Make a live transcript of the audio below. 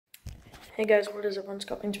Hey guys, what is everyone?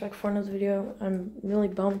 Scott Pinch back for another video. I'm really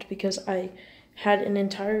bummed because I had an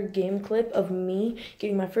entire game clip of me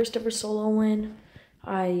getting my first ever solo win.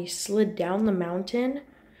 I slid down the mountain.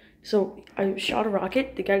 So I shot a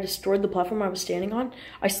rocket. The guy destroyed the platform I was standing on.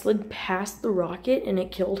 I slid past the rocket and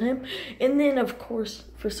it killed him. And then, of course,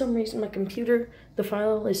 for some reason, my computer, the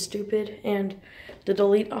file is stupid and the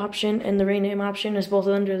delete option and the rename option is both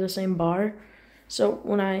under the same bar. So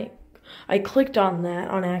when I clicked on that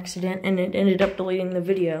on accident and it ended up deleting the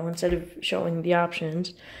video instead of showing the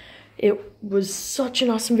options. It was such an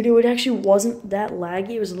awesome video. It actually wasn't that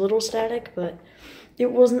laggy. It was a little static, but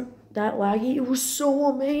it wasn't that laggy. It was so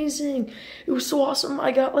amazing. It was so awesome.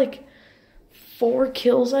 I got like 4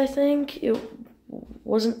 kills, I think. It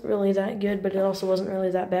wasn't really that good, but it also wasn't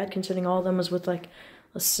really that bad considering all of them was with like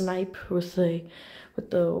a snipe with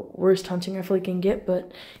the worst hunting rifle you can get.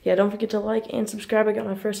 But yeah, don't forget to like and subscribe. I got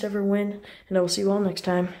my first ever win, and I will see you all next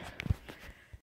time.